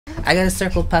I got a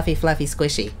circled puffy fluffy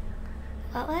squishy.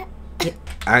 What? Yeah,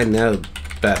 I know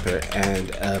Pepper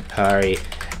and Pari,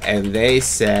 and they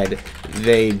said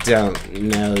they don't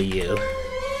know you.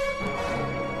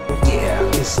 Yeah,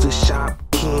 it's the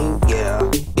Shopking, yeah,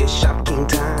 it's Shopking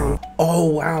time. Oh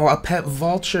wow, a pet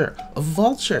vulture. A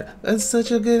vulture. That's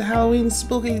such a good Halloween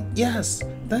spooky. Yes.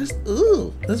 That's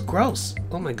gross.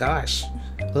 Oh my gosh.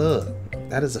 Ugh.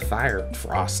 That is a fire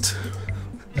frost.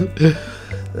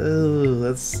 Ooh,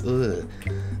 that's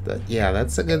yeah,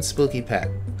 that's a good spooky pet.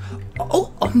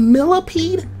 Oh, a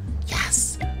millipede?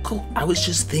 Yes. Cool. I was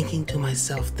just thinking to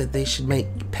myself that they should make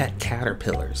pet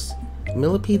caterpillars.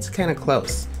 Millipede's kind of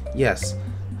close. Yes.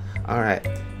 All right.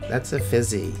 That's a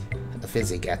fizzy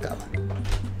gecko.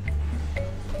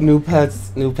 New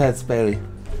pets, baby.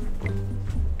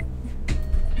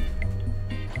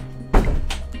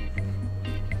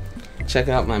 Check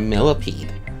out my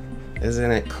millipede.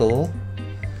 Isn't it cool?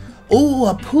 Ooh,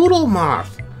 a poodle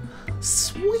moth.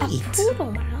 Sweet. A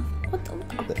poodle mouth? What the?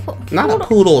 Not a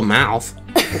poodle mouth.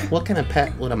 What kind of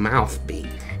pet would a mouth be?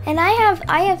 And I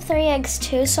have 3 eggs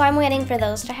too, so I'm waiting for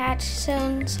those to hatch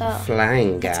soon. So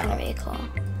Flying that's gal. gonna be cool.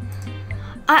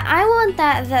 I want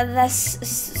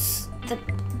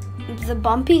the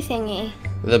bumpy thingy.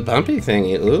 The bumpy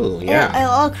thingy. Ooh, yeah. It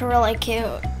look really cute.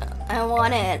 I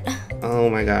want it. Oh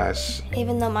my gosh.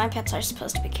 Even though my pets are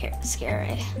supposed to be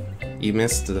scary. You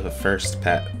missed the first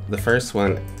pet. The first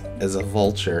one is a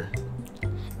vulture.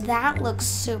 That looks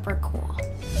super cool.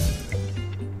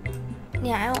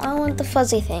 Yeah, I want the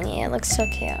fuzzy thingy. It looks so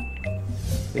cute.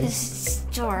 It's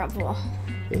adorable.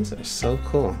 These are so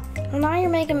cool. Well, now you're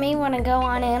making me want to go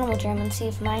on Animal Jam and see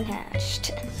if mine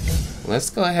hatched. Let's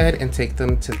go ahead and take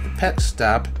them to the pet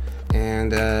stop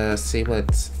and see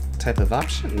what type of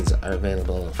options are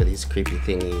available for these creepy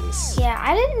thingies. Yeah,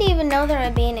 I didn't even know there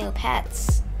would be new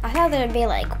pets. I thought there would be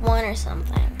like 1 or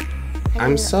something.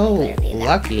 I'm so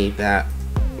lucky that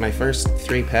my first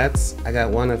 3 pets, I got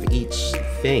 1 of each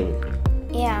thing.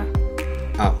 Yeah.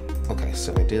 Oh, okay,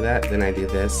 so I do that, then I do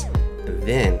this, and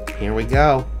then, here we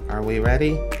go. Are we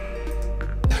ready?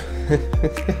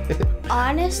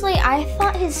 Honestly, I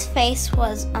thought his face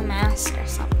was a mask or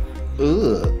something.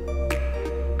 Ooh.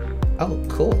 Oh,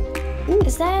 cool. Ooh.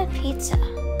 Is that a pizza?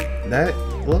 That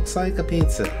looks like a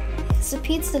pizza. It's a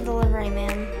pizza delivery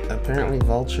man. Apparently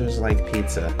vultures like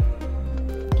pizza.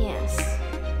 Yes.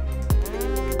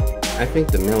 I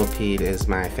think the millipede is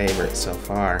my favorite so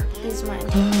far. He's mine.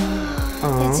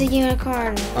 Aww. It's a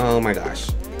unicorn. Oh my gosh.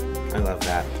 I love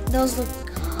that. Those look...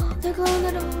 They're glow in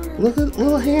the dark. Look at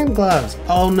little hand gloves.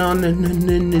 Oh no.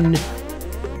 That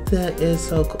is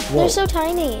so cool. Whoa. They're so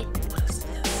tiny. What is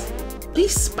this?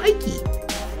 He's spiky.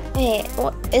 Wait,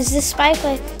 what, is this spike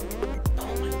like...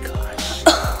 Oh my gosh.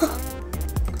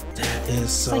 That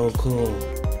is so like... cool.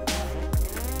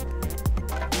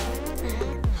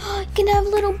 You can have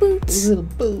little boots. Little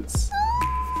boots.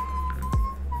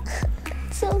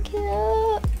 So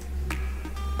cute.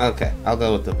 Okay, I'll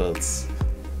go with the boots.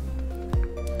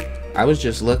 I was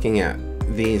just looking at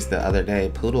these the other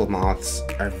day. Poodle moths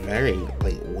are very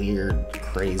like weird,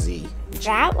 crazy.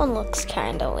 That one looks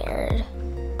kind of weird.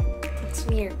 It's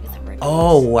weird with wings.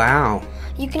 Oh wow.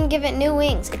 You can give it new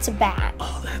wings. It's a bat.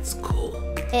 Oh, that's cool.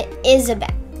 It is a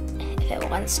bat if it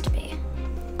wants to be.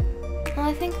 Well,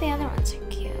 I think the other ones are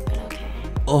cute, but okay.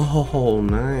 Oh,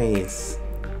 nice.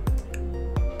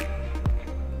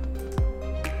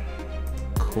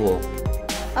 Cool.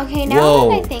 Okay, now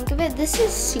that I think of it, this is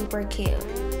super cute.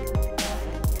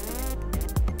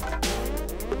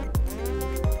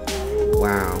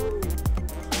 Wow.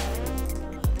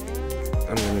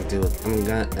 I'm gonna do it. I'm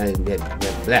gonna get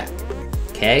that.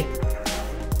 Okay.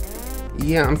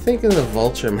 Yeah, I'm thinking the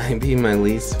vulture might be my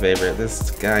least favorite.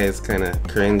 This guy is kind of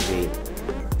cringy.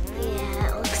 Yeah,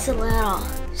 it looks a little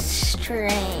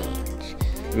strange.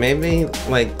 Maybe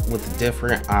like with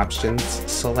different options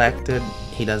selected,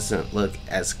 he doesn't look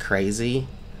as crazy.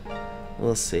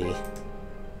 We'll see.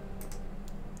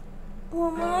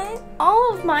 Well,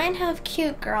 all of mine have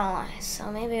cute girl eyes,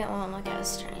 so maybe it won't look as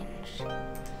strange.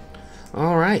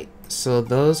 Alright, so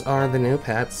those are the new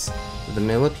pets. The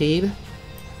millipede,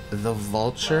 the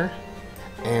vulture,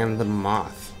 and the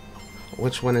moth.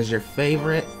 Which one is your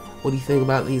favorite? What do you think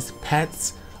about these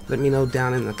pets? Let me know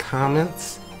down in the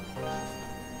comments.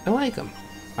 I like them.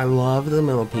 I love the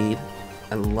millipede.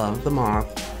 I love the moth.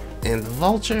 And the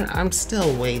vulture, I'm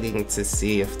still waiting to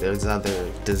see if there's other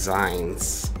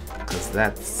designs. Because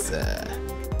that's,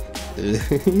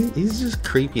 he's just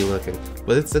creepy looking.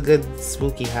 But it's a good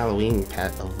spooky Halloween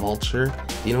pet, a vulture.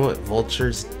 Do you know what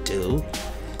vultures do?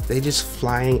 They just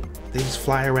fly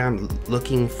around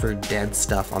looking for dead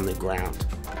stuff on the ground.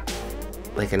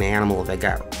 like an animal that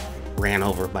got ran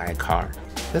over by a car.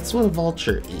 That's what a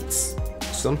vulture eats.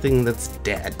 Something that's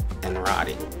dead and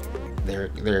rotting.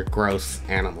 They're gross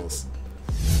animals.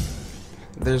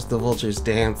 There's the vulture's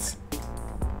dance.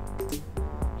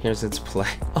 Here's its play.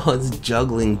 Oh, it's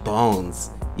juggling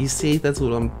bones. You see, that's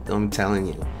what I'm telling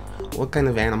you. What kind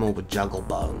of animal would juggle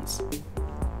bones?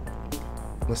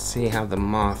 Let's see how the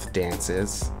moth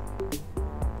dances.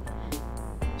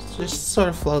 Just sort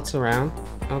of floats around.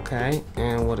 Okay,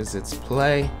 and what is its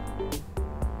play?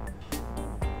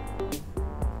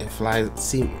 It flies.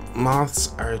 See,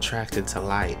 moths are attracted to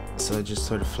light, so it just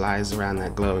sort of flies around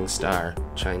that glowing star,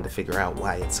 trying to figure out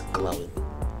why it's glowing.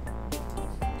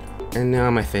 And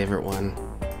now my favorite one.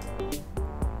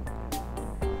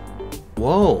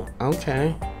 Whoa,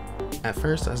 okay. At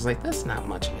first I was like, that's not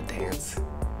much of a dance.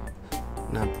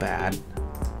 Not bad.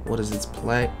 What is its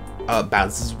play? Oh, it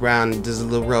bounces around and does a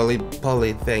little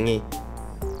roly-poly thingy.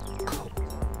 Cool.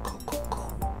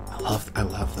 I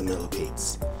love the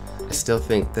millipedes. I still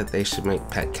think that they should make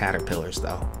pet caterpillars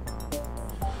though.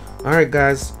 Alright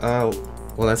guys, well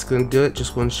that's gonna do it.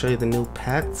 Just want to show you the new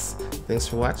pets. Thanks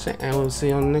for watching, and we'll see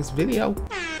you on the next video.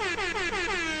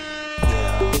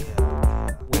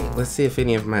 Wait, let's see if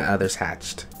any of my others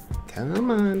hatched. Come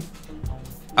on.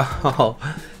 Oh,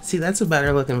 see, that's a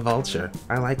better looking vulture.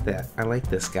 I like that. I like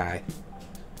this guy.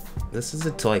 This is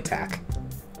a toy tack.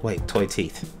 Wait, toy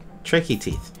teeth. Tricky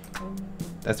teeth.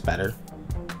 That's better.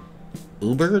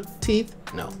 Uber teeth?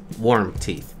 No, warm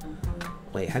teeth.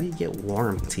 Wait, how do you get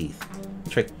warm teeth?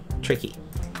 Tricky.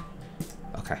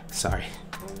 Okay, sorry.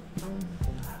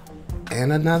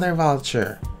 And another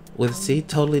vulture with, see,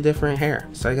 totally different hair.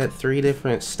 So I got 3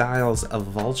 different styles of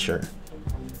vulture.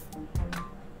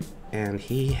 And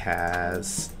he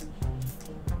has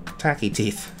tacky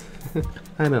teeth.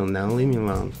 I don't know, leave me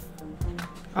alone.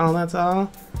 Oh, that's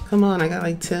all? Come on, I got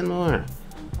like 10 more.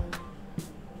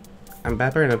 I'm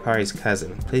Bepper and Apari's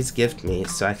cousin. Please gift me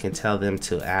so I can tell them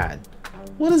to add.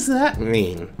 What does that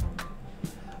mean?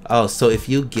 Oh, so if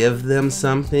you give them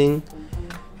something,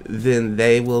 then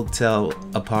they will tell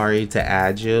Apari to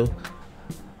add you.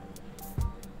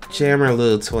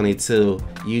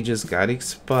 Jammerloo22, you just got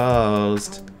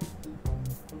exposed.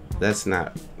 That's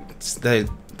not.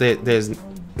 There's.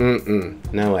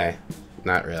 No way.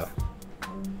 Not real.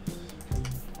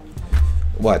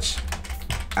 Watch.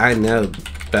 I know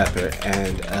Bepper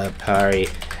and Apari,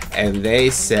 and they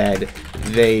said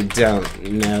they don't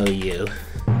know you.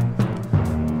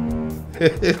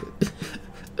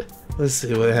 Let's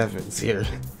see what happens here.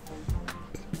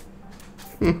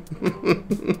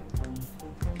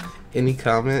 Any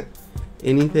comment?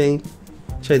 Anything?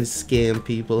 Try to scam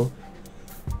people.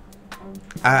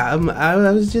 I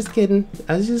was just kidding.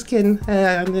 No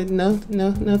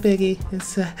biggie.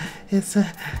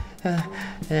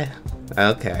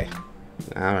 Okay.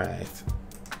 All right.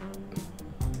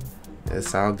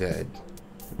 It's all good.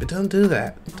 But don't do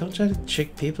that. Don't try to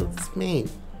trick people. It's mean.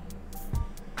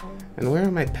 And where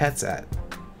are my pets at?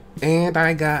 And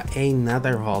I got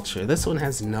another vulture. This one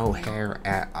has no hair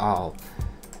at all.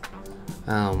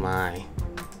 Oh my.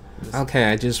 Okay,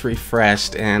 I just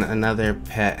refreshed and another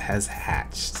pet has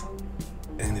hatched.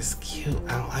 And it's cute.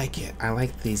 I like it. I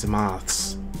like these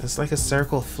moths. It's like a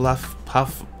circle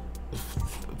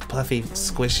puffy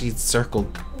squishy circle.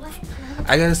 What?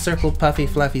 I got a circle puffy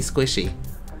fluffy squishy.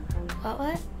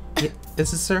 What? Yeah,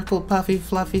 it's a circle puffy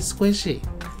fluffy squishy.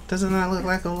 Doesn't that look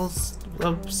like a little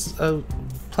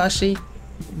plushie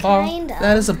ball? Kinda.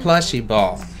 That is a plushie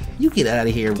ball. You get out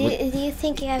of here. Do you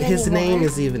think you have His any name more?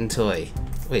 is even Toy.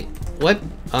 Wait, what?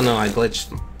 Oh no, I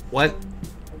glitched. What?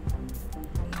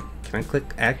 Can I click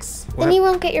X? What? Then you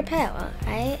won't get your pet,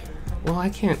 right? Well, I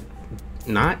can't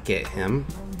not get him.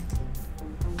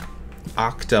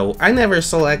 Octo. I never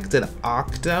selected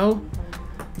Octo.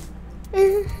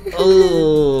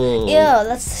 Oh. Ew,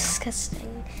 that's disgusting.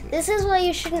 This is why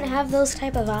you shouldn't have those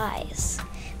type of eyes.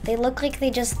 They look like they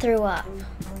just threw up.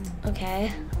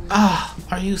 Okay? Ah,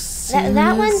 are you serious?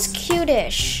 That one's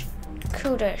cutish.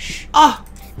 Cutish. Ah!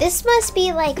 This must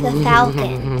be like the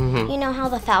falcon. You know how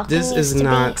the falcon This used is to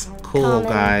not be cool, common?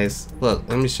 guys. Look,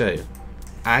 let me show you.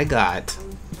 I got.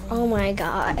 Oh my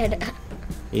god.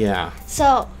 Yeah.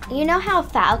 So, you know how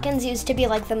falcons used to be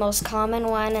like the most common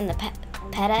one in the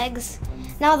pet eggs?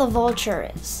 Now the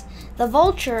vulture is. The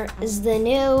vulture is the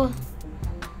new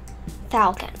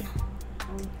falcon.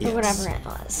 Yes. Or whatever it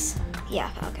was. Yeah,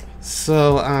 falcon.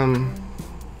 So,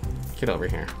 get over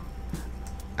here.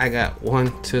 I got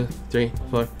 1, 2, 3,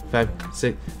 4, 5,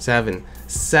 6, 7.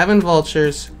 7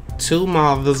 vultures, 2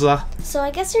 moths, So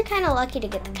I guess you're kind of lucky to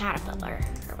get the caterpillar,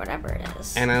 or whatever it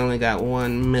is. and I only got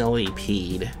 1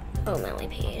 millipede. Oh,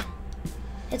 millipede.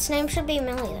 Its name should be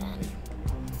Millie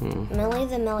then. Millie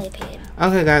the millipede.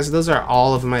 Okay, guys, those are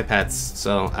all of my pets.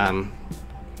 So,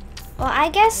 Well, I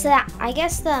guess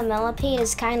the millipede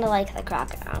is kind of like the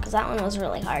crocodile, because that one was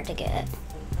really hard to get.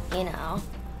 You know.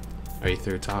 are you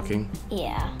through talking?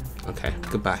 Yeah. Okay,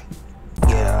 goodbye.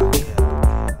 Yeah.